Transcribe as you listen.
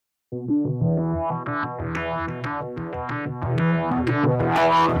Welcome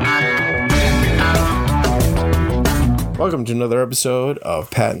to another episode of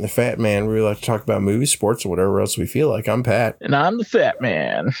Pat and the Fat Man, where we like to talk about movies, sports, or whatever else we feel like. I'm Pat. And I'm the Fat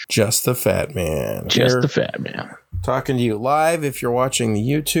Man. Just the Fat Man. Just the Fat Man. Talking to you live if you're watching the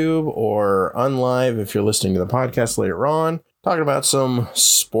YouTube, or unlive if you're listening to the podcast later on. Talking about some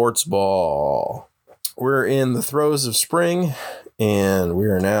sports ball. We're in the throes of spring, and we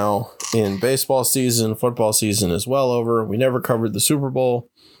are now in baseball season. Football season is well over. We never covered the Super Bowl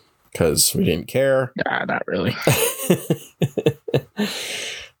because we didn't care. Nah, not really.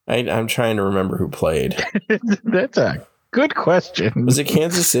 I'm trying to remember who played. That's a good question. Was it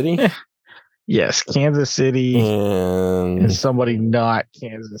Kansas City? Yes, Kansas City and somebody not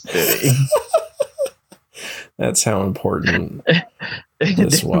Kansas City. That's how important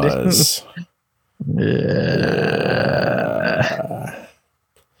this was.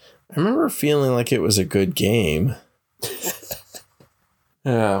 I remember feeling like it was a good game.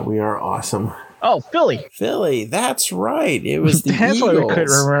 We are awesome. Oh, Philly. Philly, that's right. It was the that's Eagles. That's what I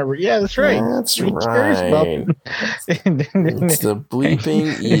couldn't remember. Yeah, that's right. That's right. It's the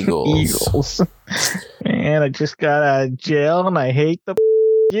bleeping Eagles. Man, I just got out of jail and I hate the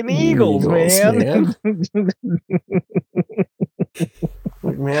Eagles, man.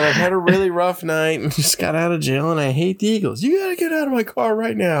 Like, man, I've had a really rough night and just got out of jail and I hate the Eagles. You gotta get out of my car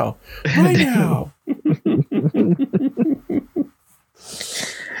right now. Right now.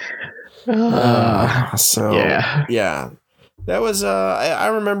 Yeah. That was I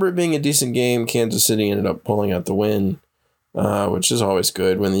remember it being a decent game. Kansas City ended up pulling out the win, which is always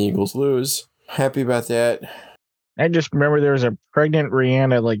good when the Eagles lose. Happy about that. I just remember there was a pregnant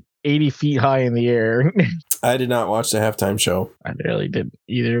Rihanna like 80 feet high in the air. I did not watch the halftime show. I really didn't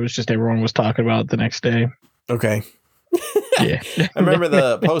either. It was just everyone was talking about it the next day. Okay. Yeah. I remember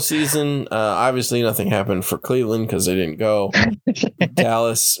the postseason. Obviously, nothing happened for Cleveland because they didn't go.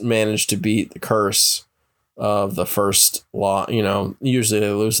 Dallas managed to beat the curse of the first loss. You know, usually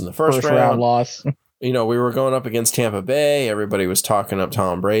they lose in the first round loss. You know, we were going up against Tampa Bay. Everybody was talking up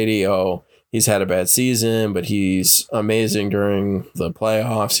Tom Brady. Oh, he's had a bad season, but he's amazing during the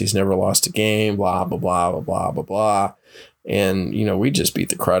playoffs. He's never lost a game, blah, blah, blah, blah, blah, blah, blah. And, you know, we just beat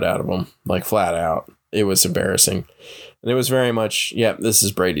the crud out of him, like flat out. It was embarrassing. And it was very much, this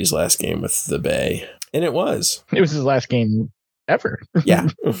is Brady's last game with the Bay. And it was. It was his last game ever. Yeah.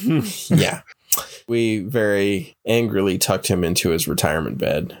 Yeah. We very angrily tucked him into his retirement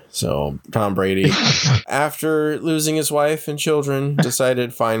bed. So Tom Brady, after losing his wife and children,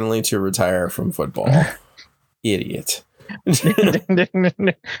 decided finally to retire from football. Idiot. It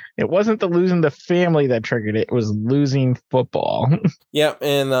wasn't the losing the family that triggered it. It was losing football. Yep.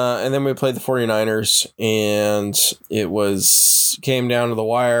 And then we played the 49ers and it came down to the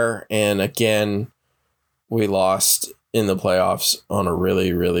wire. And again, we lost in the playoffs on a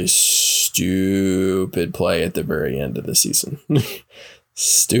really, really stupid play at the very end of the season.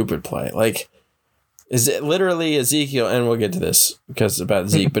 Stupid play. Like, is it literally Ezekiel? And we'll get to this because it's about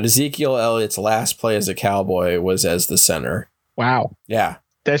Zeke, but Ezekiel Elliott's last play as a Cowboy was as the center. Wow. Yeah.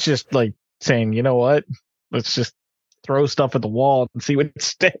 That's just like saying, you know what? Let's just throw stuff at the wall and see what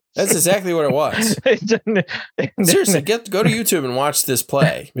sticks. That's exactly what it was. Seriously, go to YouTube and watch this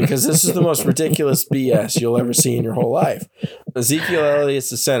play because this is the most ridiculous BS you'll ever see in your whole life. Ezekiel Elliott's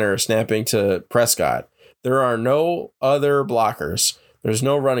the center snapping to Prescott. There are no other blockers. There's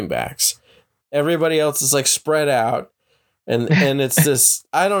no running backs. Everybody else is like spread out. And it's this,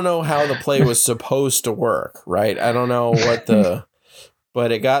 I don't know how the play was supposed to work, right? I don't know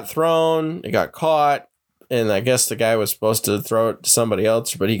but it got thrown, it got caught. And I guess the guy was supposed to throw it to somebody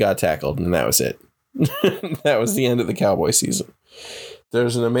else, but he got tackled, and that was it. That was the end of the Cowboy season.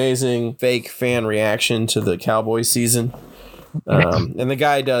 There's an amazing fake fan reaction to the Cowboy season. And the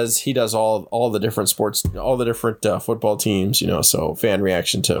guy does all the different sports, all the different football teams, you know, so fan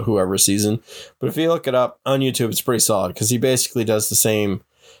reaction to whoever's season. But if you look it up on YouTube, it's pretty solid because he basically does the same.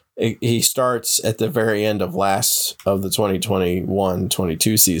 He starts at the very end of the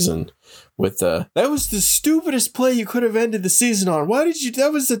 2021-22 season with that was the stupidest play you could have ended the season on.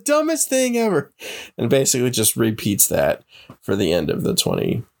 That was the dumbest thing ever. And basically just repeats that for the end of the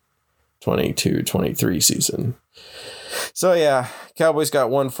 2022-23 season. So yeah, Cowboys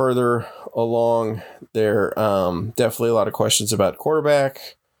got one further along. There definitely a lot of questions about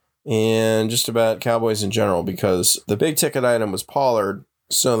quarterback and just about Cowboys in general because the big ticket item was Pollard.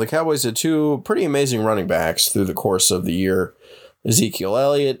 So the Cowboys had two pretty amazing running backs through the course of the year, Ezekiel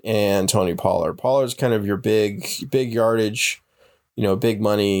Elliott and Tony Pollard. Pollard's kind of your big yardage, big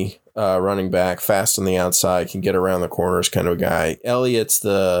money running back, fast on the outside, can get around the corners kind of a guy. Elliott's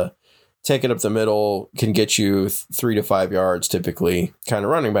the take it up the middle, can get you 3 to 5 yards typically kind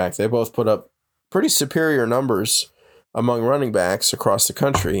of running back. They both put up pretty superior numbers among running backs across the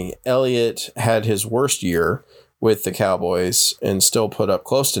country. Elliott had his worst year with the Cowboys and still put up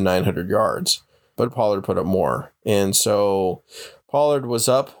close to 900 yards, but Pollard put up more. And so Pollard was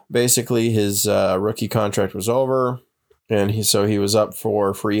up. Basically, his rookie contract was over, and he was up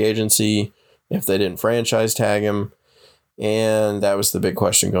for free agency if they didn't franchise tag him. And that was the big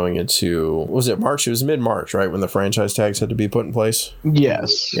question going into, was it March? It was mid-March, right, when the franchise tags had to be put in place?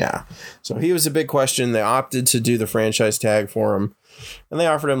 Yes. Yeah. So he was a big question. They opted to do the franchise tag for him, and they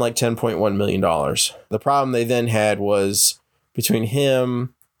offered him like $10.1 million. The problem they then had was between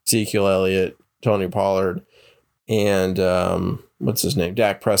him, Ezekiel Elliott, Tony Pollard, and what's his name?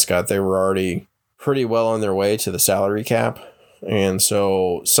 Dak Prescott. They were already pretty well on their way to the salary cap. And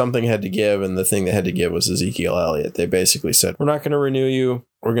so something had to give, and the thing that had to give was Ezekiel Elliott. They basically said, we're not going to renew you.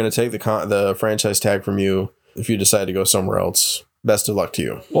 We're going to take the franchise tag from you. If you decide to go somewhere else, best of luck to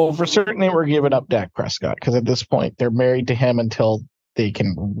you. Well, for certain, they were giving up Dak Prescott because at this point, they're married to him until they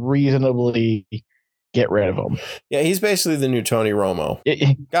can reasonably get rid of him. Yeah, he's basically the new Tony Romo.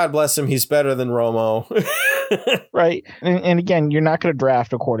 God bless him. He's better than Romo. Right. And again, you're not going to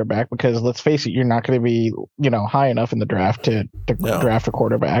draft a quarterback because let's face it, you're not going to be, high enough in the draft to draft a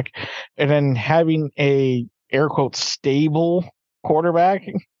quarterback. And then having a air quote stable quarterback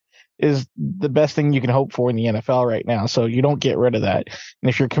is the best thing you can hope for in the NFL right now. So you don't get rid of that. And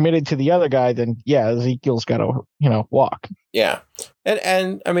if you're committed to the other guy, then yeah, Ezekiel's got to, walk. Yeah.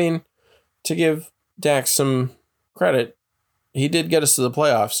 And I mean, to give Dak some credit, he did get us to the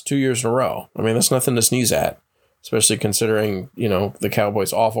playoffs 2 years in a row. I mean, that's nothing to sneeze at, especially considering, the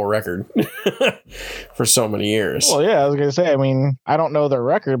Cowboys' awful record for so many years. Well, yeah, I was going to say, I mean, I don't know their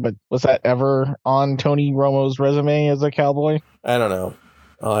record, but was that ever on Tony Romo's resume as a Cowboy? I don't know.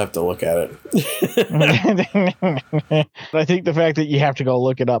 I'll have to look at it. I think the fact that you have to go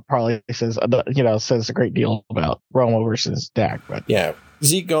look it up probably says a great deal about Romo versus Dak. But yeah,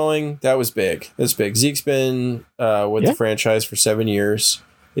 Zeke going, that was big. That's big. Zeke's been with the franchise for 7 years.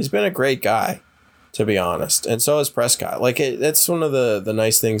 He's been a great guy, to be honest. And so is Prescott. That's one of the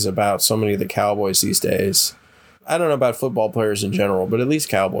nice things about so many of the Cowboys these days. I don't know about football players in general, but at least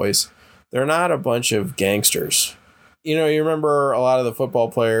Cowboys, they're not a bunch of gangsters. You remember a lot of the football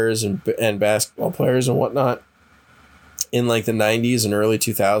players and basketball players and whatnot in like the 90s and early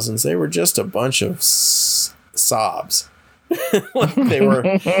 2000s. They were just a bunch of sobs. They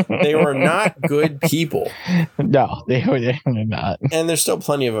were not good people. No, they were not. And there's still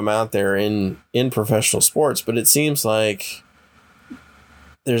plenty of them out there in professional sports, but it seems like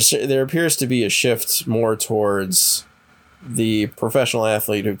there appears to be a shift more towards the professional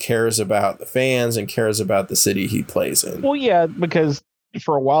athlete who cares about the fans and cares about the city he plays in. Well, yeah, because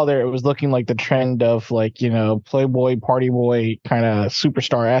for a while there, it was looking like the trend of Playboy, party boy kind of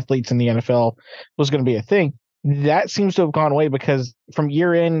superstar athletes in the NFL was going to be a thing. That seems to have gone away because from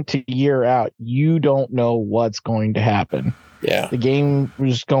year in to year out, you don't know what's going to happen. Yeah. The game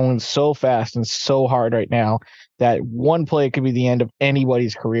is going so fast and so hard right now that one play could be the end of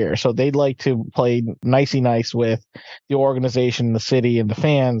anybody's career. So they'd like to play nicey nice with the organization, the city, and the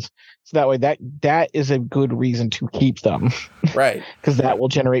fans. So that way that is a good reason to keep them. Right. Because that will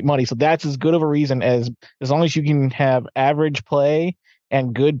generate money. So that's as good of a reason as long as you can have average play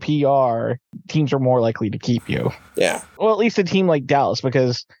and good PR, teams are more likely to keep you. Yeah. Well, at least a team like Dallas,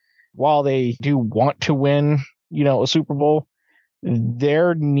 because while they do want to win, a Super Bowl,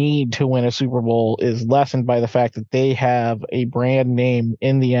 their need to win a Super Bowl is lessened by the fact that they have a brand name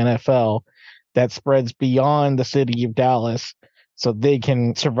in the NFL that spreads beyond the city of Dallas, so they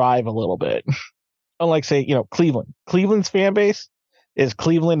can survive a little bit. Unlike, say, Cleveland. Cleveland's fan base is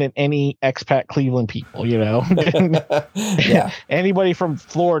Cleveland and any expat Cleveland people, Yeah. Anybody from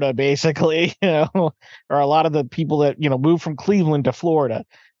Florida, basically, or a lot of the people that, move from Cleveland to Florida.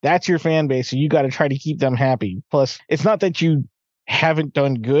 That's your fan base. So you got to try to keep them happy. Plus, it's not that you haven't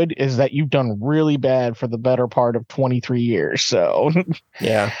done good, is that you've done really bad for the better part of 23 years. So,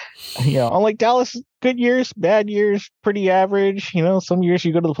 yeah, unlike Dallas, good years, bad years, pretty average. Some years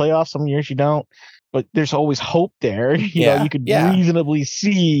you go to the playoffs, some years you don't. But there's always hope there. You could reasonably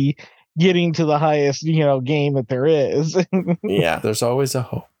see getting to the highest, game that there is. Yeah, there's always a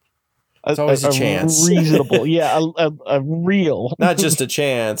hope. There's always a chance. Reasonable. Yeah, a real. Not just a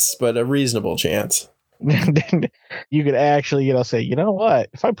chance, but a reasonable chance. You could actually, say, you know what?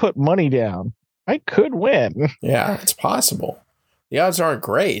 If I put money down, I could win. Yeah, it's possible. The odds aren't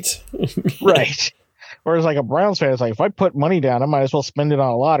great. Right. Whereas like a Browns fan, it's like, if I put money down, I might as well spend it on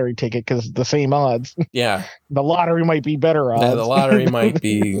a lottery ticket because it's the same odds. Yeah. The lottery might be better odds. Yeah, the lottery might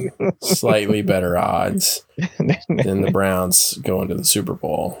be slightly better odds than the Browns going to the Super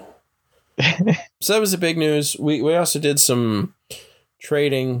Bowl. So that was the big news. We also did some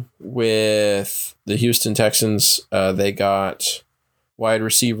trading with the Houston Texans. They got wide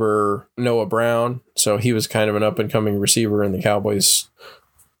receiver Noah Brown. So he was kind of an up-and-coming receiver in the Cowboys.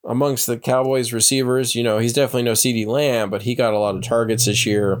 Amongst the Cowboys receivers, you know, he's definitely no CeeDee Lamb, but he got a lot of targets this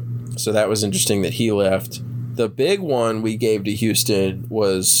year. So that was interesting that he left. The big one we gave to Houston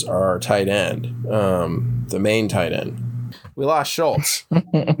was our tight end, the main tight end. We lost Schultz,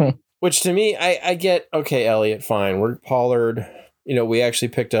 which to me, I get, okay, Elliott, fine. We're Pollard. You know, we actually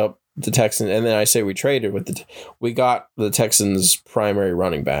picked up the Texans, and then I say we traded with we got the Texans' primary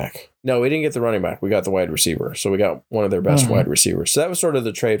running back. No, we didn't get the running back. We got the wide receiver. So we got one of their best wide receivers. So that was sort of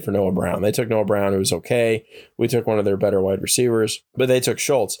the trade for Noah Brown. They took Noah Brown, who was okay. We took one of their better wide receivers, but they took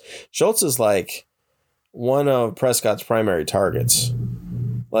Schultz. Schultz is like one of Prescott's primary targets.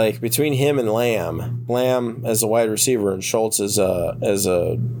 Like between him and Lamb as a wide receiver and Schultz as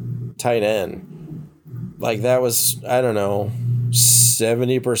a tight end. Like that was, I don't know,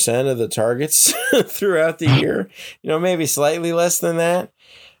 70% of the targets throughout the year. You know, maybe slightly less than that.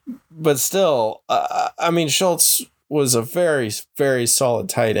 But still, I mean, Schultz was a very, very solid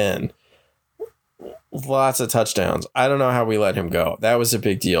tight end. Lots of touchdowns. I don't know how we let him go. That was a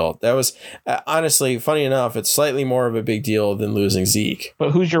big deal. That was, honestly, funny enough, it's slightly more of a big deal than losing Zeke.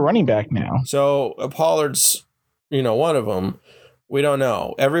 But who's your running back now? So Pollard's, you know, one of them. We don't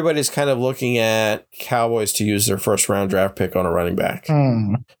know. Everybody's kind of looking at Cowboys to use their first round draft pick on a running back.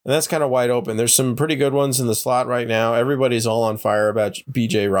 And that's kind of wide open. There's some pretty good ones in the slot right now. Everybody's all on fire about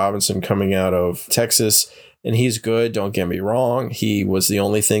BJ Robinson coming out of Texas, and he's good. Don't get me wrong. He was the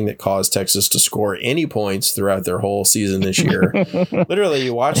only thing that caused Texas to score any points throughout their whole season this year. Literally,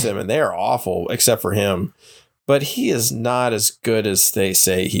 you watch them and they are awful except for him. But he is not as good as they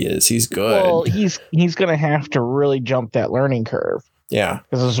say he is. He's good. Well, he's going to have to really jump that learning curve. Yeah.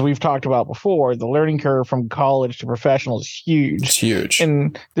 Because as we've talked about before, the learning curve from college to professional is huge. It's huge.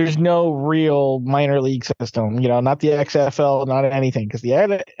 And there's no real minor league system, you know, not the XFL, not anything. Because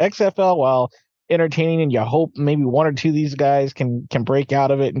the XFL, while entertaining and you hope maybe one or two of these guys can break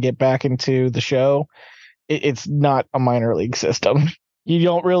out of it and get back into the show, it's not a minor league system. You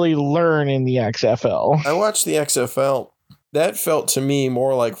don't really learn in the XFL. I watched the XFL. That felt to me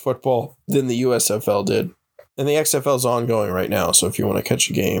more like football than the USFL did. And the XFL is ongoing right now, so if you want to catch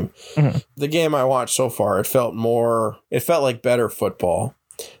a game. The game I watched so far, it felt like better football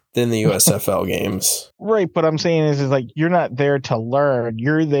than the USFL games. Right, but I'm saying is like you're not there to learn.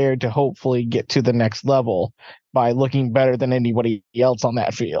 You're there to hopefully get to the next level by looking better than anybody else on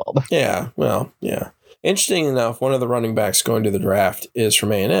that field. Yeah, well, yeah. Interesting enough, one of the running backs going to the draft is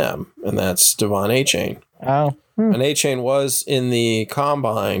from A&M, and that's Devon Achane. Oh. And Achane was in the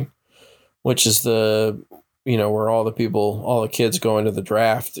combine, which is the, you know, where all the kids go into the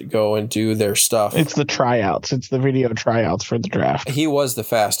draft, go and do their stuff. It's the tryouts. It's the video tryouts for the draft. He was the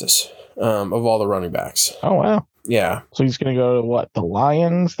fastest of all the running backs. Oh, wow. Yeah. So he's going to go to what? The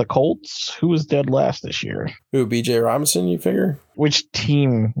Lions, the Colts? Who was dead last this year? Who, BJ Robinson, you figure? Which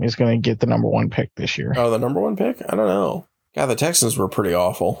team is going to get the number one pick this year? Oh, the number one pick? I don't know. God, the Texans were pretty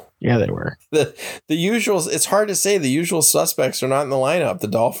awful. Yeah, they were. The usuals, it's hard to say. The usual suspects are not in the lineup. The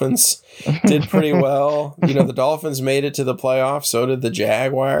Dolphins did pretty well. You know, the Dolphins made it to the playoffs. So did the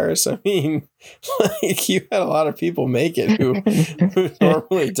Jaguars. I mean, like, you had a lot of people make it who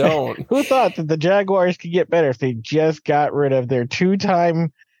normally don't. Who thought that the Jaguars could get better if they just got rid of their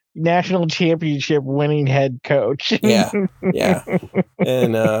two-time national championship winning head coach? Yeah.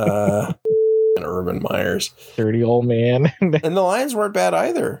 And Urban Myers. Dirty old man. And the Lions weren't bad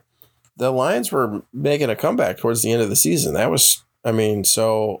either. The Lions were making a comeback towards the end of the season. That was, I mean,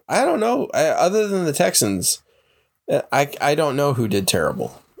 so I don't know. Other than the Texans, I don't know who did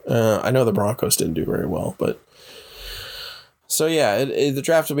terrible. I know the Broncos didn't do very well, but so yeah, the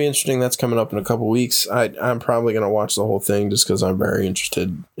draft will be interesting. That's coming up in a couple weeks. I'm probably going to watch the whole thing just because I'm very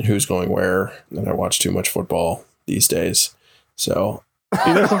interested in who's going where. And I watch too much football these days. So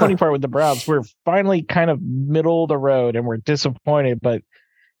see, that's the funny part with the Browns. We're finally kind of middle of the road and we're disappointed, but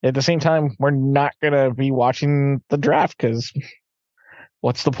at the same time, we're not going to be watching the draft because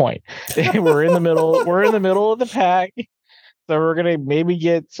what's the point? We're in the middle. We're in the middle of the pack. So we're going to maybe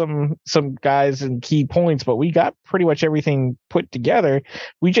get some guys in key points, but we got pretty much everything put together.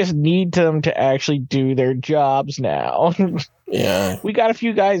 We just need them to actually do their jobs now. Yeah. We got a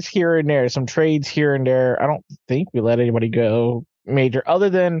few guys here and there, some trades here and there. I don't think we let anybody go major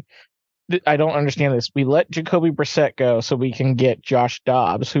other than I don't understand this. We let Jacoby Brissett go so we can get Josh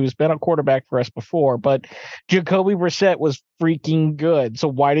Dobbs, who's been a quarterback for us before, but Jacoby Brissett was freaking good. So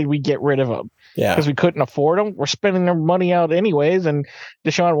why did we get rid of him? Yeah. Because we couldn't afford him. We're spending our money out anyways. And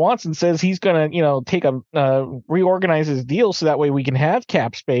Deshaun Watson says he's going to, take reorganize his deal so that way we can have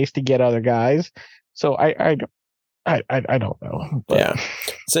cap space to get other guys. So I don't know. But. Yeah.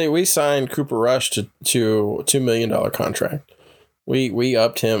 Say we signed Cooper Rush to $2 million contract. We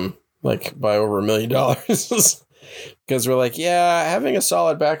upped him like by over $1 million because we're like, yeah, having a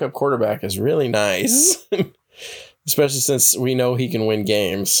solid backup quarterback is really nice, especially since we know he can win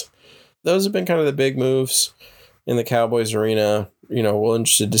games. Those have been kind of the big moves in the Cowboys arena. We're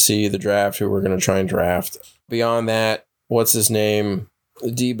interested to see the draft, who we're going to try and draft. Beyond that, what's his name?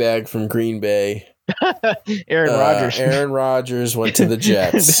 The D-bag from Green Bay. Aaron Rodgers. Aaron Rodgers went to the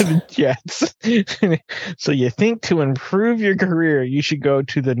Jets. The Jets. So you think to improve your career, you should go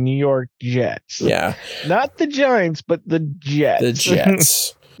to the New York Jets. Yeah. Not the Giants, but the Jets. The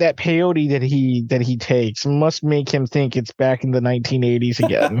Jets. That peyote that he takes must make him think it's back in the 1980s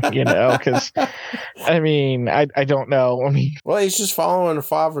again, because I don't know. Well, he's just following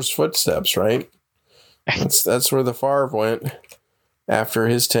Favre's footsteps, right? That's where the Favre went after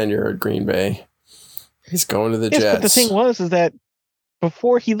his tenure at Green Bay. He's going to the Jets. But the thing is that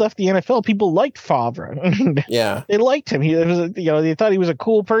before he left the NFL, people liked Favre. Yeah. They liked him. He was, they thought he was a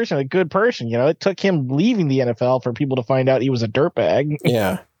cool person, a good person. It took him leaving the NFL for people to find out he was a dirtbag.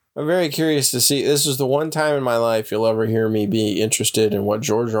 Yeah. I'm very curious to see. This is the one time in my life you'll ever hear me be interested in what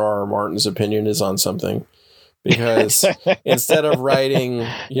George R. R. Martin's opinion is on something. Because instead of writing,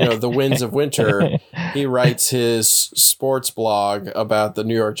 the winds of winter, he writes his sports blog about the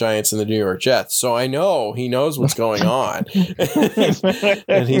New York Giants and the New York Jets. So I know he knows what's going on.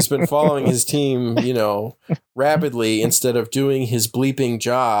 And he's been following his team, rapidly instead of doing his bleeping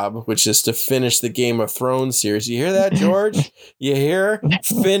job, which is to finish the Game of Thrones series. You hear that, George? You hear?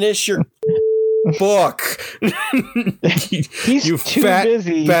 Finish your book. He's you too fat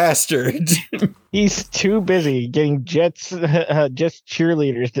busy. Bastard. He's too busy getting Jets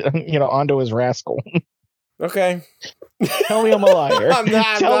cheerleaders, onto his rascal. Okay. Tell me I'm a liar. I'm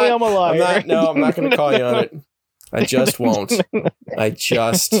a liar. I'm not going to call you on it. I just won't.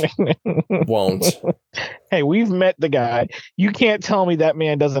 Hey, we've met the guy. You can't tell me that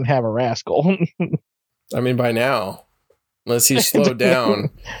man doesn't have a rascal. By now. Unless he's slowed down,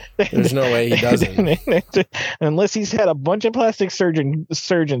 there's no way he doesn't. Unless he's had a bunch of plastic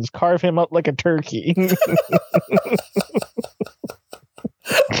surgeons carve him up like a turkey.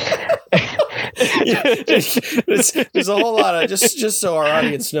 There's a whole lot of just so our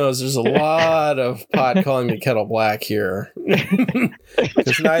audience knows, there's a lot of pot calling the kettle black here.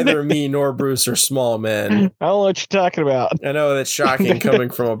 Because neither me nor Bruce are small men. I don't know what you're talking about. I know that's shocking coming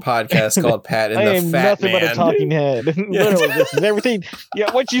from a podcast called Pat and the Fat Man. Nothing but a talking head. Literally, this is everything.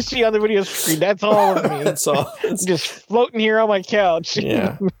 Yeah, what you see on the video screen, that's all of me. That's all. I'm just floating here on my couch.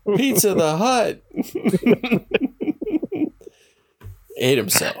 Yeah, Pizza the Hut ate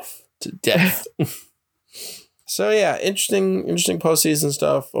himself to death. So yeah, interesting postseason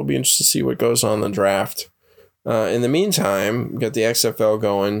stuff. I'll be interested to see what goes on in the draft. In the meantime, we got the XFL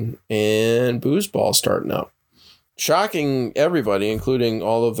going and Boozeball starting up. Shocking everybody, including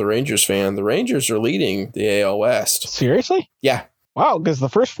all of the Rangers fans. The Rangers are leading the AL West. Seriously? Yeah. Wow, because the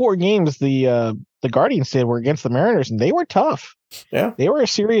first 4 games the Guardians did were against the Mariners, and they were tough. Yeah. They were a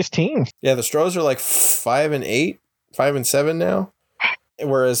serious team. Yeah, the Stros are like 5-8, 5-7 now.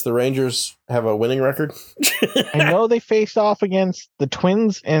 Whereas the Rangers have a winning record. I know they faced off against the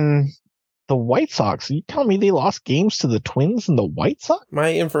Twins and the White Sox. You tell me they lost games to the Twins and the White Sox?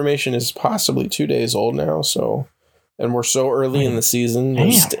 My information is possibly 2 days old now, and we're so early in the season.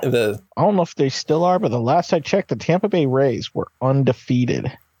 I don't know if they still are, but the last I checked, the Tampa Bay Rays were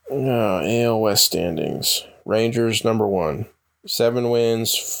undefeated. AL West standings. Rangers number 1. 7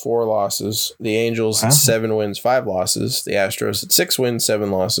 wins, 4 losses. The Angels at 7 wins, 5 losses. The Astros at 6 wins,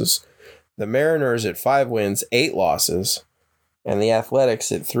 7 losses. The Mariners at 5 wins, 8 losses. And the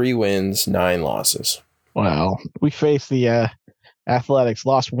Athletics at 3 wins, 9 losses. Wow. We faced the Athletics,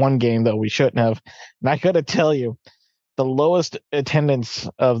 lost 1 game, though we shouldn't have. And I got to tell you, the lowest attendance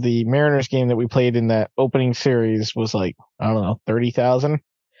of the Mariners game that we played in that opening series was 30,000.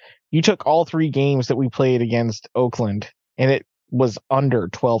 You took all 3 games that we played against Oakland, and it was under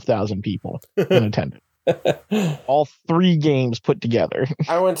 12,000 people in attendance. All 3 games put together.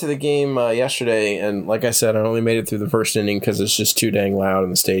 I went to the game yesterday, and like I said, I only made it through the first inning because it's just too dang loud in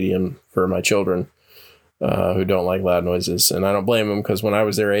the stadium for my children who don't like loud noises. And I don't blame them, because when I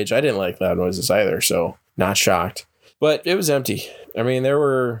was their age, I didn't like loud noises either, so not shocked. But it was empty. I mean, there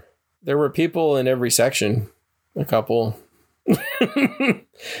were There were people in every section, a couple.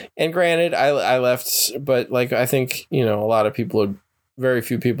 And granted, I left, but like, I think, a lot of people, very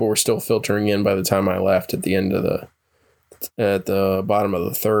few people were still filtering in by the time I left at the end of at the bottom of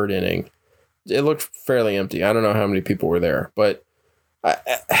the third inning. It looked fairly empty. I don't know how many people were there, but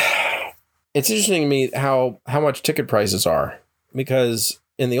it's interesting to me how much ticket prices are, because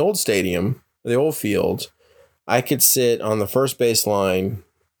in the old stadium, the old field, I could sit on the first baseline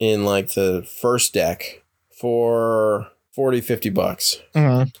in like the first deck for $40-50.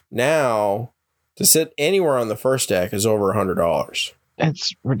 Mm-hmm. Now, to sit anywhere on the first deck is over $100.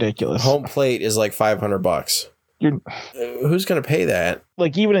 That's ridiculous. Home plate is like $500. Who's going to pay that?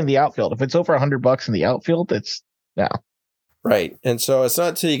 Like, even in the outfield, if it's over $100 in the outfield, it's no. Right. And so it's not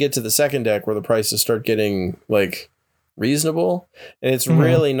until you get to the second deck where the prices start getting like reasonable. And it's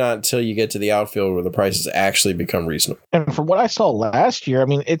really not until you get to the outfield where the prices actually become reasonable. And from what I saw last year, I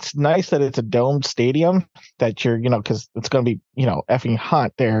mean, it's nice that it's a domed stadium that you're, because it's going to be, effing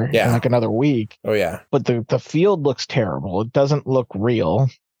hot there in like another week. Oh, yeah. But the field looks terrible. It doesn't look real,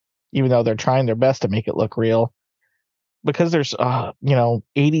 even though they're trying their best to make it look real. Because there's,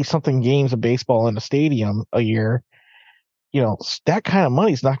 80 something games of baseball in a stadium a year, that kind of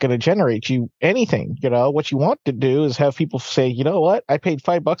money is not going to generate you anything. What you want to do is have people say, you know what? I paid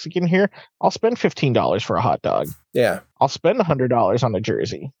 $5 again here. I'll spend $15 for a hot dog. Yeah. I'll spend $100 on a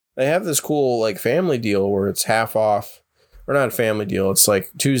jersey. They have this cool like family deal where it's half off, or not a family deal. It's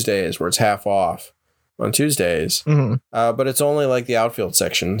like Tuesdays where it's half off on Tuesdays. Mm-hmm. But it's only like the outfield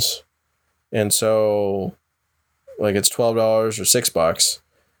sections. And so like it's $12 or $6.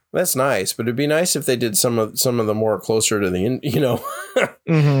 That's nice, but it'd be nice if they did some of the more closer to the,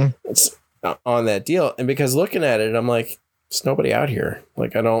 it's on that deal. And because looking at it, I'm like, there's nobody out here.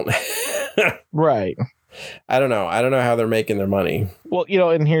 Like, I don't. Right. I don't know. I don't know how they're making their money. Well,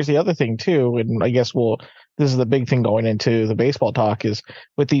 and here's the other thing too. And I guess this is the big thing going into the baseball talk is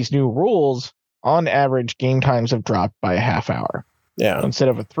with these new rules, on average, game times have dropped by a half hour. Yeah. Instead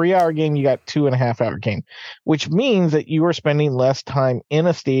of a 3-hour game, you got 2.5-hour game, which means that you are spending less time in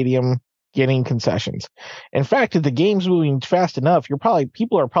a stadium getting concessions. In fact, if the game's moving fast enough,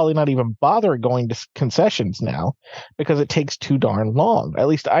 people are probably not even bothering going to concessions now because it takes too darn long. At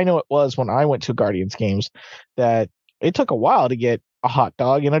least I know it was when I went to Guardians games that it took a while to get a hot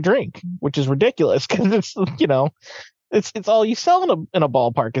dog and a drink, which is ridiculous because it's it's all you sell in a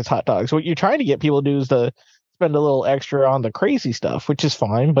ballpark is hot dogs. What you're trying to get people to do is to spend a little extra on the crazy stuff, which is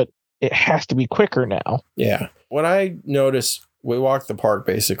fine, but it has to be quicker now. Yeah. When I noticed, we walked the park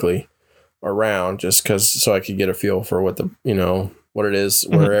basically around just so I could get a feel for what what it is,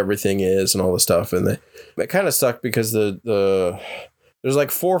 where everything is and all the stuff. And that kind of sucked because there's like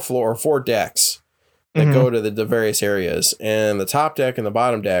 4 decks that go to the various areas, and the top deck and the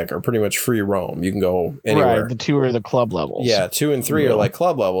bottom deck are pretty much free roam. You can go anywhere. Right, the 2 are the club levels. Yeah, 2 and 3 are like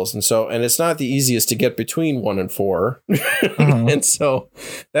club levels, and it's not the easiest to get between 1 and 4, and so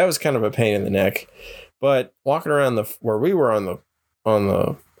that was kind of a pain in the neck. But walking around where we were on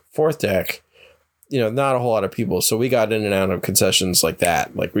the 4th deck, not a whole lot of people, so we got in and out of concessions like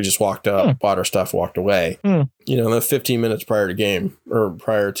that. Like we just walked up, bought our stuff, walked away. The 15 minutes prior to game or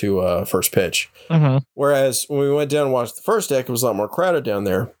prior to first pitch. Whereas when we went down and watched the first deck, it was a lot more crowded down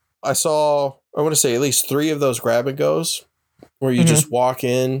there. I saw, I want to say at least 3 of those grab and goes where you just walk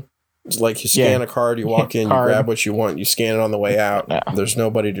in. It's like you scan a card, you walk in, you grab what you want, you scan it on the way out. Yeah. There's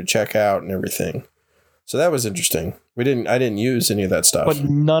nobody to check out and everything. So that was interesting. I didn't use any of that stuff. But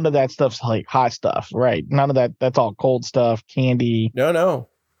none of that stuff's like hot stuff, right? None of that. That's all cold stuff, candy. No.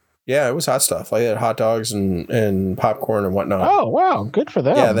 Yeah, it was hot stuff. Like they had hot dogs and popcorn and whatnot. Oh, wow. Good for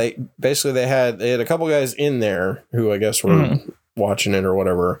them. Yeah, they had a couple guys in there who I guess were watching it or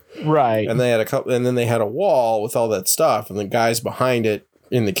whatever. Right. And they had and then they had a wall with all that stuff, and the guys behind it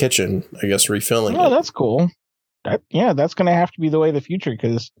in the kitchen, I guess, refilling it. Oh, that's cool. That's going to have to be the way of the future,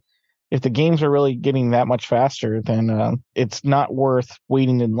 because if the games are really getting that much faster, then it's not worth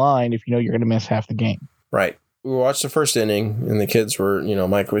waiting in line if you're going to miss half the game. Right. We watched the first inning, and the kids were,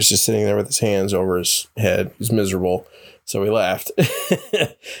 Mike was just sitting there with his hands over his head. He's miserable. So we left.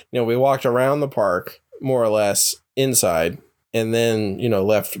 We walked around the park, more or less, inside, and then,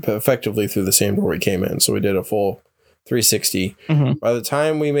 left effectively through the same door we came in. So we did a full 360. By the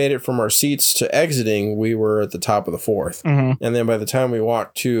time we made it from our seats to exiting, we were at the top of the 4th. And then by the time we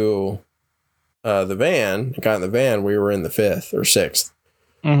walked to got in the van, we were in the 5th or 6th.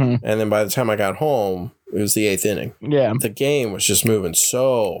 And then by the time I got home, it was the 8th inning. Yeah. The game was just moving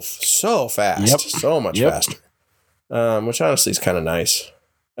so fast, so much faster, which honestly is kind of nice.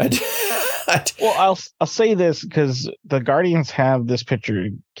 I But well, I'll say this because the Guardians have this pitcher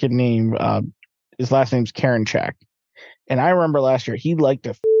kid named his last name's Karinchak, and I remember last year he liked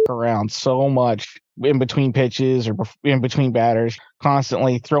to around so much in between pitches or in between batters,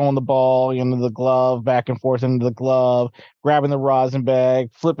 constantly throwing the ball into the glove, back and forth into the glove, grabbing the rosin bag,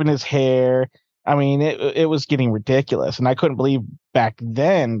 flipping his hair. I mean, it was getting ridiculous, and I couldn't believe back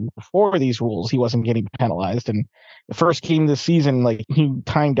then, before these rules, he wasn't getting penalized. And the first game this season, like he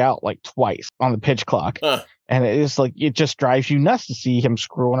timed out like twice on the pitch clock, and it's like it just drives you nuts to see him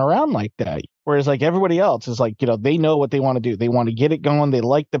screwing around like that. Whereas like everybody else is like, they know what they want to do. They want to get it going. They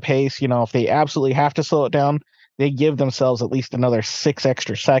like the pace. If they absolutely have to slow it down, they give themselves at least another 6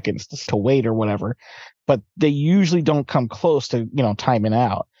 extra seconds to wait or whatever. But they usually don't come close to timing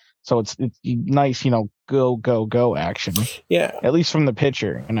out. So it's nice, go action. Yeah. At least from the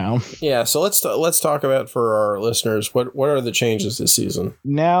pitcher, Yeah. So let's talk about, for our listeners, what are the changes this season?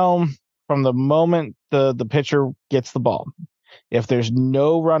 Now, from the moment the pitcher gets the ball, if there's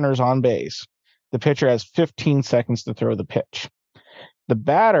no runners on base, the pitcher has 15 seconds to throw the pitch. The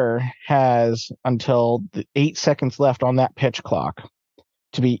batter has until 8 seconds left on that pitch clock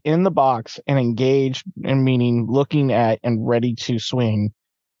to be in the box and engaged, and meaning looking at and ready to swing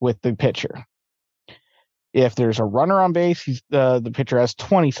with the pitcher. If there's a runner on base, the pitcher has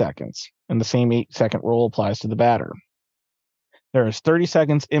 20 seconds, and the same 8-second rule applies to the batter. There is 30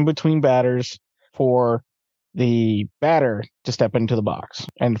 seconds in between batters for the batter to step into the box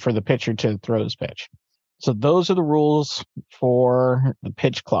and for the pitcher to throw his pitch. So those are the rules for the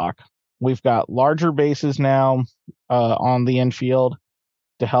pitch clock. We've got larger bases now on the infield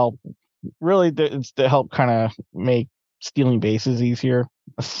to help. Really, it's to help kind of make stealing bases easier.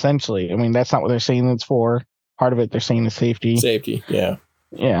 Essentially, I mean, that's not what they're saying it's for. Part of it, they're saying is safety. Safety, yeah.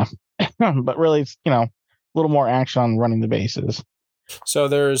 Yeah. But really, it's, a little more action on running the bases. So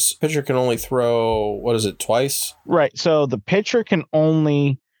pitcher can only throw, twice? Right. So the pitcher can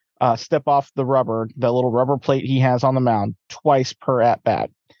only step off the little rubber plate he has on the mound, twice per at bat.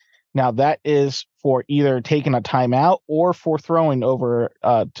 Now that is for either taking a timeout or for throwing over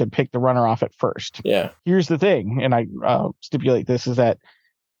to pick the runner off at first. Yeah. Here's the thing, and I stipulate this, is that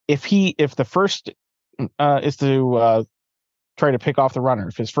if the first is to try to pick off the runner,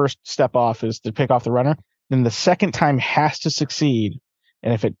 if his first step off is to pick off the runner, then the second time has to succeed.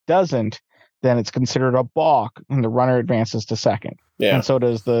 And if it doesn't, then it's considered a balk and the runner advances to second. Yeah. And so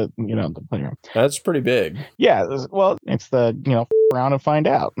does the player. That's pretty big. Yeah. Well, it's the, around and find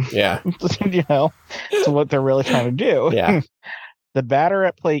out. Yeah. It's what they're really trying to do. Yeah. The batter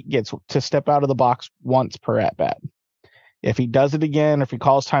at plate gets to step out of the box once per at bat. If he does it again, if he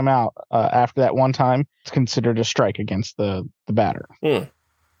calls timeout after that one time, it's considered a strike against the batter.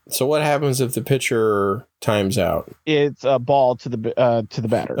 So what happens if the pitcher times out? It's a ball to the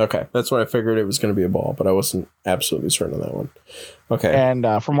batter. Okay, that's what I figured, it was going to be a ball, but I wasn't absolutely certain on that one. Okay. And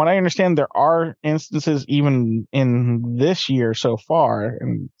from what I understand, there are instances even in this year so far,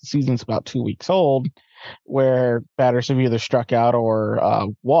 and the season's about 2 weeks old, where batters have either struck out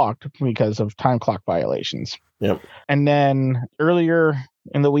or walked because of time clock violations. Yep. And then earlier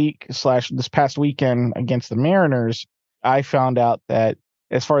in the week / this past weekend against the Mariners, I found out that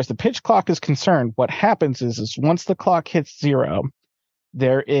as far as the pitch clock is concerned, what happens is once the clock hits 0,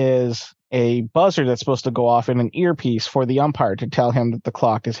 there is a buzzer that's supposed to go off in an earpiece for the umpire to tell him that the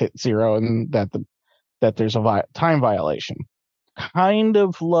clock has hit 0 and that there's a time violation. Kind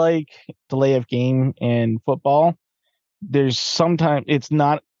of like delay of game in football. There's sometimes it's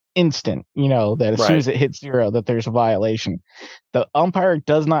not instant, that as soon as it hits 0 that there's a violation. The umpire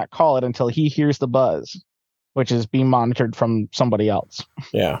does not call it until he hears the buzz, which is being monitored from somebody else.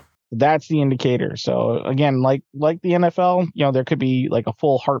 Yeah. That's the indicator. So again, like the NFL, there could be like a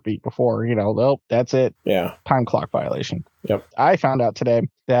full heartbeat before, that's it. Yeah. Time clock violation. Yep. I found out today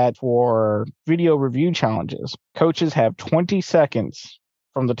that for video review challenges, coaches have 20 seconds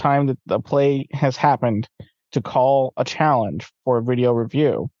from the time that the play has happened to call a challenge for a video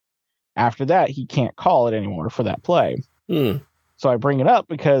review. After that, he can't call it anymore for that play. So I bring it up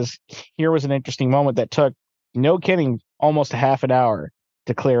because here was an interesting moment that took, no kidding, almost a half an hour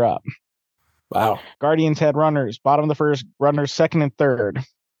to clear up. Wow. Guardians had runners, bottom of the first, runners second and third.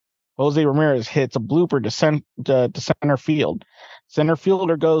 Jose Ramirez hits a blooper to center field. Center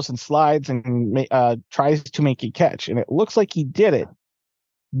fielder goes and slides and tries to make a catch, and it looks like he did it.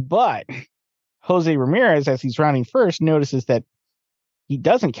 But Jose Ramirez, as he's rounding first, notices that he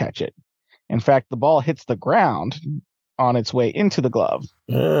doesn't catch it. In fact, the ball hits the ground on its way into the glove.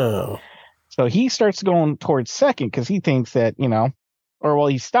 Oh. So he starts going towards second because he thinks that,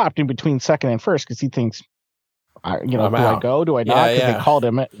 he stopped in between second and first because he thinks, do I go? Do I not?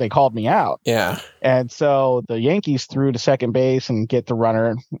 Because they called me out. Yeah. And so the Yankees threw to second base and get the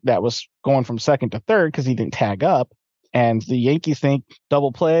runner that was going from second to third because he didn't tag up. And the Yankees think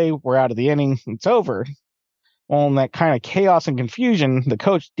double play, we're out of the inning, it's over. Well, in that kind of chaos and confusion, the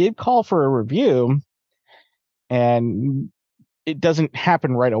coach did call for a review, and it doesn't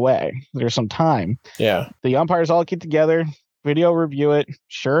happen right away. There's some time. Yeah. The umpires all get together, video review it.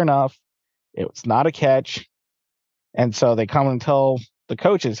 Sure enough, it was not a catch. And so they come and tell the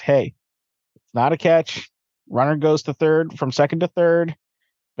coaches, hey, it's not a catch. Runner goes to third from second to third.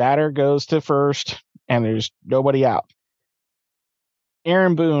 Batter goes to first, and there's nobody out.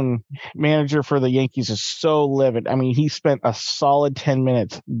 Aaron Boone, manager for the Yankees, is so livid. I mean, he spent a solid 10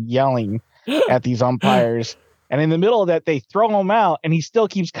 minutes yelling at these umpires. And in the middle of that, they throw him out, and he still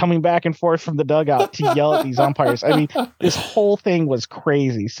keeps coming back and forth from the dugout to yell at these umpires. I mean, this whole thing was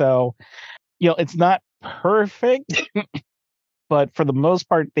crazy. So, it's not perfect, but for the most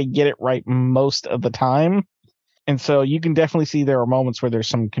part, they get it right most of the time. And so you can definitely see there are moments where there's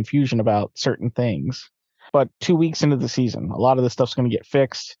some confusion about certain things. But 2 weeks into the season, a lot of this stuff's going to get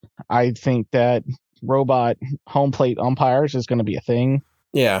fixed. I think that robot home plate umpires is going to be a thing.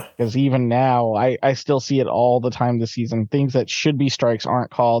 Yeah. Because even now, I still see it all the time this season. Things that should be strikes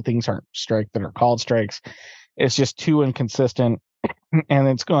aren't called. Things aren't strike that are called strikes. It's just too inconsistent. And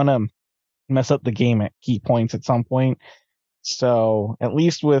it's going to mess up the game at key points at some point. So at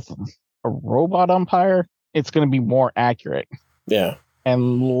least with a robot umpire, it's going to be more accurate. Yeah.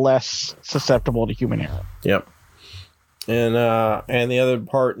 And less susceptible to human error. Yep. And the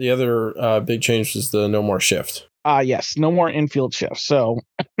other big change was the no more shift. Yes, no more infield shifts. So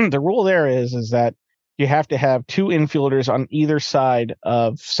the rule there is that you have to have two infielders on either side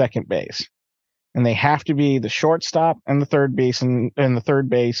of second base. And they have to be the shortstop and the third baseman and the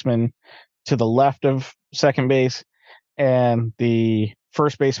third baseman to the left of second base, and the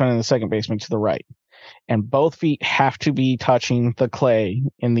first baseman and the second baseman to the right. And both feet have to be touching the clay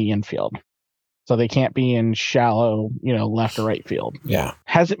in the infield. So they can't be in shallow, left or right field. Yeah.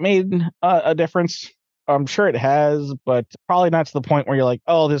 Has it made a difference? I'm sure it has, but probably not to the point where you're like,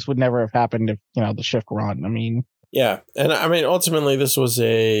 oh, this would never have happened if, the shift were on. I mean. Yeah. And I mean, ultimately, this was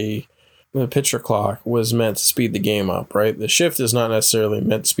the pitcher clock was meant to speed the game up, right? The shift is not necessarily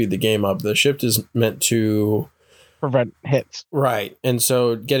meant to speed the game up. The shift is meant to prevent hits. Right. And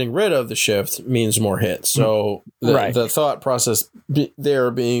so getting rid of the shift means more hits. So the thought process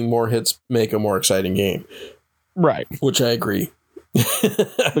there being more hits make a more exciting game. Right. Which I agree.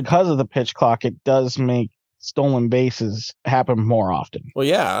 Because of the pitch clock, it does make stolen bases happen more often. Well,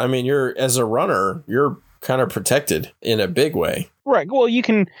 yeah. I mean, as a runner, you're kind of protected in a big way. Right. Well, you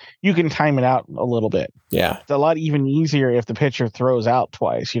can time it out a little bit. Yeah. It's a lot even easier if the pitcher throws out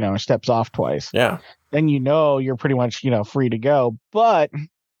twice, steps off twice. Yeah. Then you're pretty much, free to go. But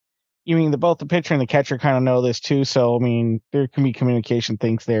both the pitcher and the catcher kind of know this too. So, I mean, there can be communication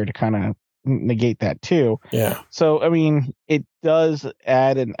things there to kind of negate that too. Yeah. So, I mean, it does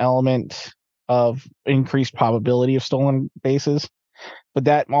add an element of increased probability of stolen bases. But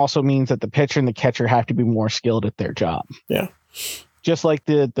that also means that the pitcher and the catcher have to be more skilled at their job. Yeah. Just like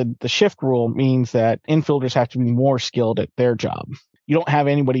the shift rule means that infielders have to be more skilled at their job. You don't have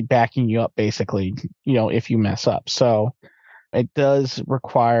anybody backing you up, basically, if you mess up. So it does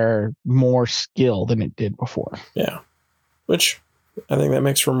require more skill than it did before. Yeah. Which I think that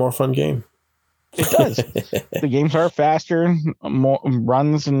makes for a more fun game. It does. The games are faster, more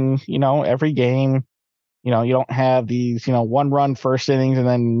runs in, every game. You don't have these, one run first innings and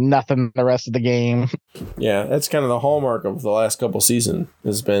then nothing the rest of the game. Yeah, that's kind of the hallmark of the last couple seasons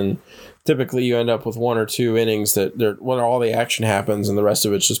has been typically you end up with one or two innings when all the action happens and the rest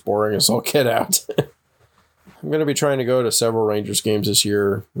of it's just boring as all get out. I'm going to be trying to go to several Rangers games this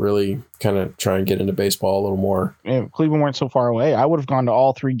year, really kind of try and get into baseball a little more. If Cleveland weren't so far away, I would have gone to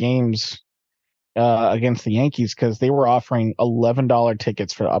all three games against the Yankees because they were offering $11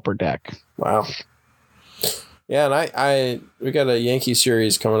 tickets for the upper deck. Wow. Yeah, and we got a Yankee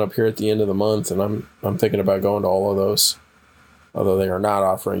series coming up here at the end of the month, and I'm thinking about going to all of those, although they are not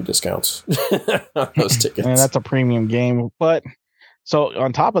offering discounts on those tickets. And that's a premium game. But so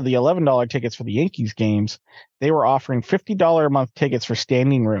on top of the $11 tickets for the Yankees games, they were offering $50 a month tickets for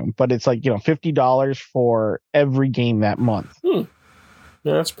standing room. But it's like, $50 for every game that month. Yeah,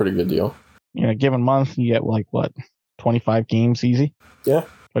 that's a pretty good deal. A given month, you get 25 games easy? Yeah.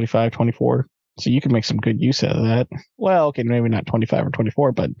 25, 24. So you can make some good use out of that. Well, okay, maybe not 25 or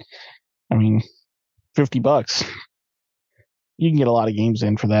 24, but I mean, $50. You can get a lot of games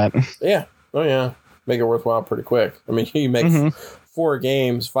in for that. Yeah. Oh yeah. Make it worthwhile pretty quick. I mean, you make 4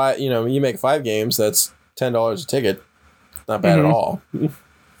 games, 5, you make 5 games, that's $10 a ticket. Not bad at all.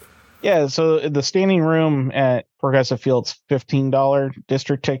 Yeah, so the standing room at Progressive Field's $15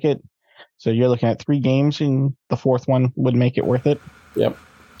 district ticket. So you're looking at 3 games, and the 4th one would make it worth it. Yep.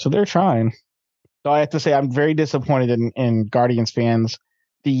 So they're trying. So I have to say I'm very disappointed in Guardians fans.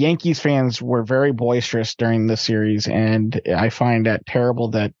 The Yankees fans were very boisterous during this series, and I find that terrible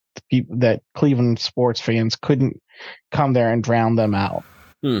that Cleveland sports fans couldn't come there and drown them out.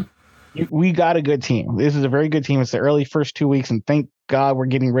 We got a good team. This is a very good team. It's the early first 2 weeks, and thank God we're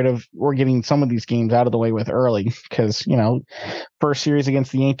getting some of these games out of the way with early, because first series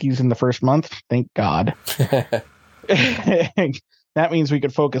against the Yankees in the first month. Thank God. That means we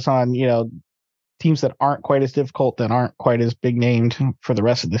could focus on teams that aren't quite as difficult, that aren't quite as big named for the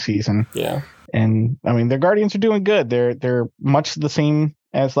rest of the season. Yeah. And I mean, their Guardians are doing good. They're much the same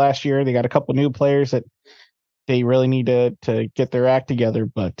as last year. They got a couple new players that they really need to get their act together,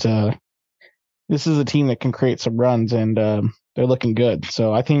 but this is a team that can create some runs, and they're looking good.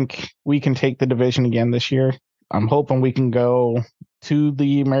 So I think we can take the division again this year. I'm hoping we can go to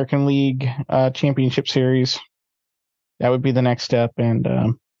the American League Championship Series. That would be the next step, and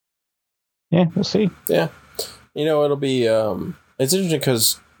yeah, we'll see. Yeah. It'll be it's interesting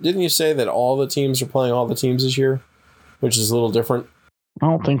because didn't you say that all the teams are playing all the teams this year, which is a little different? I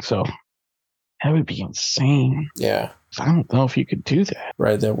don't think so. That would be insane. Yeah. I don't know if you could do that.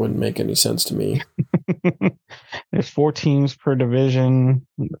 Right. That wouldn't make any sense to me. There's 4 teams per division,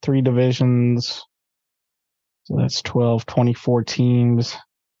 3 divisions. So that's 12, 24 teams.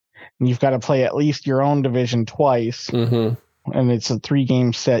 And you've got to play at least your own division twice. Mm-hmm. And it's a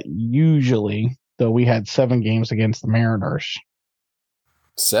 3-game set usually, though we had 7 games against the Mariners.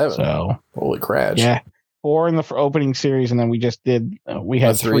 7? So, holy crap. Yeah. 4 in the opening series, and then we just did, we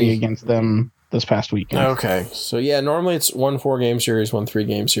had 3 against them this past weekend. Okay. So, yeah, normally it's 1 4-game series, 1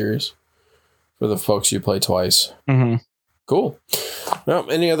 3-game series for the folks you play twice. Mm-hmm. Cool.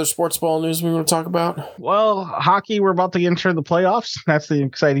 Well, any other sports ball news we want to talk about? Well, hockey, we're about to enter the playoffs. That's the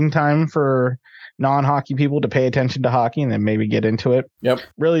exciting time for non-hockey people to pay attention to hockey and then maybe get into it. Yep.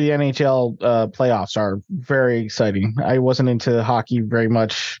 Really, the NHL playoffs are very exciting. I wasn't into hockey very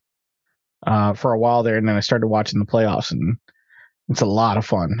much for a while there, and then I started watching the playoffs, and it's a lot of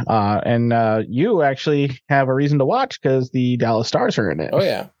fun. And you actually have a reason to watch because the Dallas Stars are in it. Oh,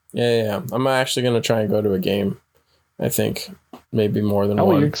 yeah. Yeah. I'm actually going to try and go to a game, I think. Maybe more than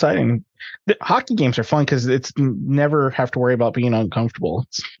one. Oh, exciting. The hockey games are fun because it's never have to worry about being uncomfortable.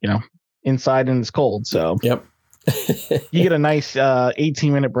 It's, inside and it's cold. So yep. You get a nice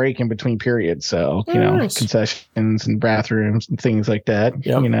 18-minute break in between periods. So, nice. Concessions and bathrooms and things like that.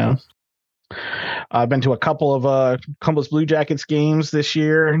 Yep. I've been to a couple of Columbus Blue Jackets games this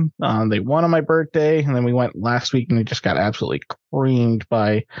year. They won on my birthday, and then we went last week and they just got absolutely creamed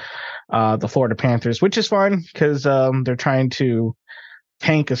by the Florida Panthers, which is fine because they're trying to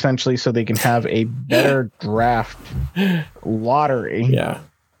tank essentially so they can have a better draft lottery. Yeah.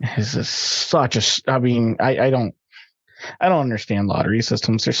 This is such a, I mean, I don't understand lottery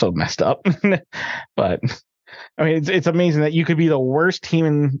systems. They're so messed up, but I mean, it's amazing that you could be the worst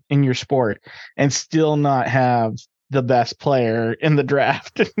team in your sport and still not have the best player in the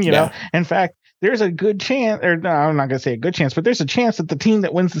draft. You know, in fact, there's a good chance, or no, I'm not going to say a good chance, but there's a chance that the team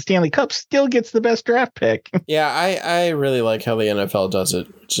that wins the Stanley Cup still gets the best draft pick. Yeah, I really like how the NFL does it.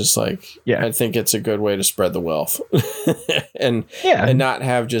 It's just like, I think it's a good way to spread the wealth and not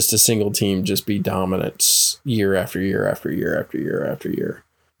have just a single team just be dominant year after year after year after year after year.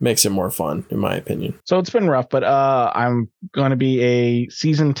 Makes it more fun, in my opinion. So it's been rough, but I'm going to be a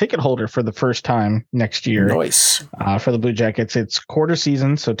season ticket holder for the first time next year. Nice. For the Blue Jackets. It's quarter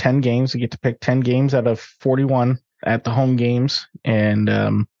season, so 10 games. You get to pick 10 games out of 41 at the home games. And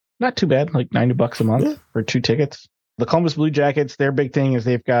not too bad, like $90 a month for 2 tickets. The Columbus Blue Jackets, their big thing is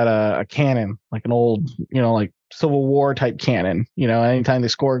they've got a cannon, like an old, like Civil War type cannon. Anytime they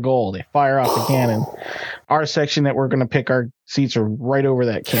score a goal, they fire off the cannon. Our section that we're going to pick our seats are right over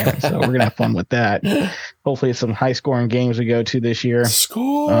that cannon, so we're going to have fun with that. Hopefully, some high scoring games we go to this year.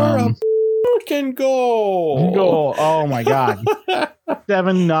 Score a fucking goal! Goal! Oh my God,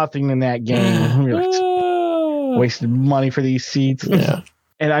 7-0 in that game. Really wasted money for these seats. Yeah,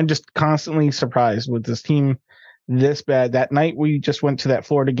 and I'm just constantly surprised with this team this bad. That night we just went to that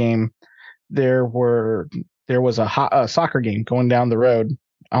Florida game. There was a soccer game going down the road.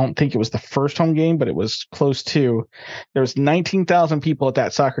 I don't think it was the first home game, but it was close to. There was 19,000 people at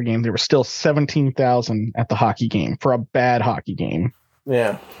that soccer game. There were still 17,000 at the hockey game for a bad hockey game.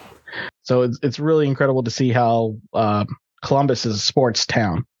 Yeah. So it's really incredible to see how Columbus is a sports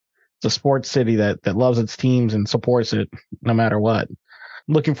town. It's a sports city that loves its teams and supports it no matter what.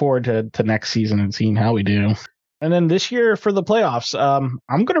 looking forward to next season and seeing how we do. And then this year for the playoffs, I'm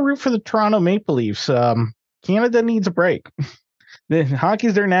going to root for the Toronto Maple Leafs. Canada needs a break.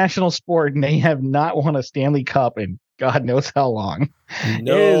 Hockey's their national sport, and they have not won a Stanley Cup in God knows how long.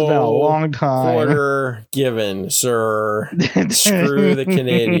 No, it has been a long time. Quarter given, sir. Screw the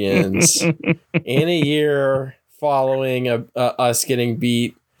Canadians. In a year following us getting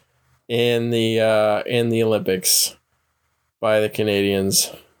beat in the Olympics by the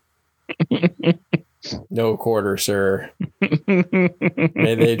Canadians. No quarter, sir.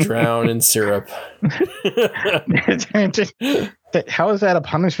 May they drown in syrup. How is that a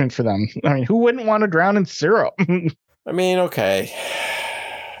punishment for them? I mean, who wouldn't want to drown in syrup? I mean, okay.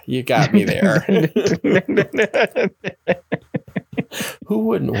 You got me there. Who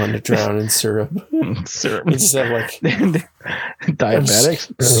wouldn't want to drown in syrup? Syrup. You just have like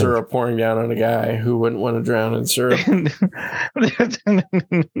diabetics. Syrup pouring down on a guy. Who wouldn't want to drown in syrup?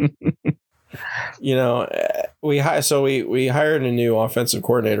 You know, we hired a new offensive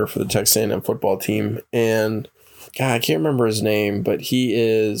coordinator for the Texas A&M football team, and God, I can't remember his name, but he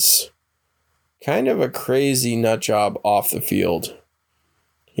is kind of a crazy nut job off the field.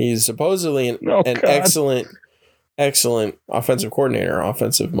 He's supposedly an excellent offensive coordinator,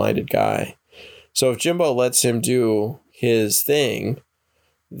 offensive-minded guy. So if Jimbo lets him do his thing,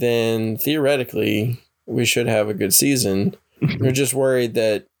 then theoretically we should have a good season. We're just worried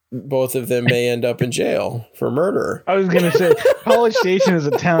that both of them may end up in jail for murder. I was going to say, College Station is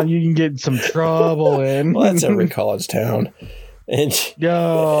a town you can get some trouble in. Well, that's every college town. And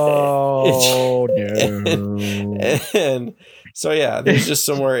no. And so yeah, there's just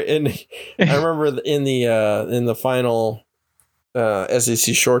somewhere in. I remember in the final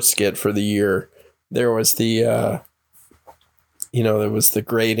SEC short skit for the year, there was the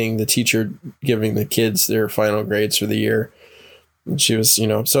grading, the teacher giving the kids their final grades for the year. And she was,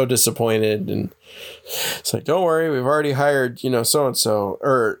 so disappointed, and it's like, don't worry, we've already hired, so and so,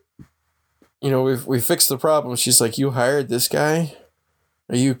 or, we fixed the problem. She's like, you hired this guy?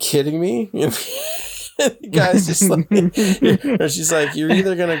 Are you kidding me? The guy's just like, or she's like, you're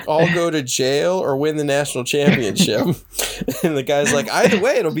either gonna all go to jail or win the national championship. And the guy's like, either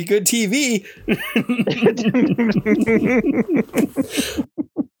way, it'll be good TV.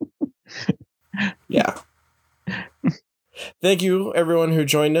 Yeah. Thank you, everyone who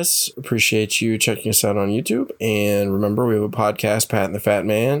joined us. Appreciate you checking us out on YouTube. And remember, we have a podcast, Pat and the Fat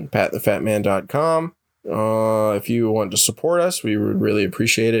Man, patthefatman.com. If you want to support us, we would really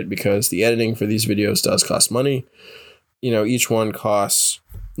appreciate it, because the editing for these videos does cost money. Each one costs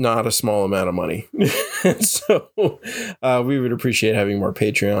not a small amount of money. So we would appreciate having more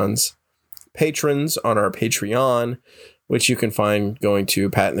patrons on our Patreon, which you can find going to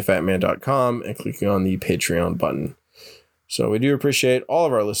patandthefatman.com and clicking on the Patreon button. So we do appreciate all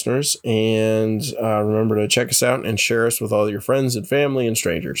of our listeners, and remember to check us out and share us with all your friends and family and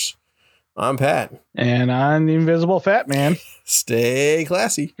strangers. I'm Pat. And I'm the Invisible Fat Man. Stay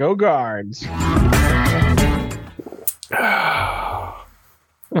classy. Go Guards. Oh,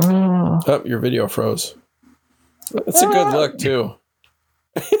 your video froze. That's a good look, too.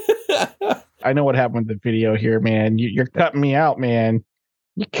 I know what happened with the video here, man. You're cutting me out, man.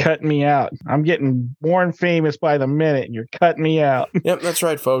 You're cutting me out. I'm getting more famous by the minute, and you're cutting me out. Yep, that's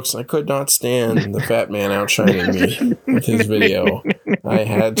right, folks. I could not stand the Fat Man outshining me with his video. I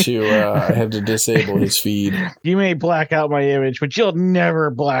had to disable his feed. You may black out my image, but you'll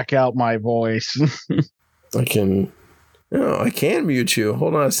never black out my voice. I can mute you.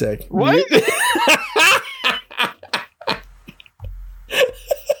 Hold on a sec. What?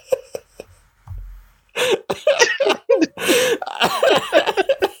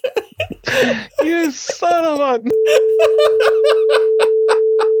 You son of a...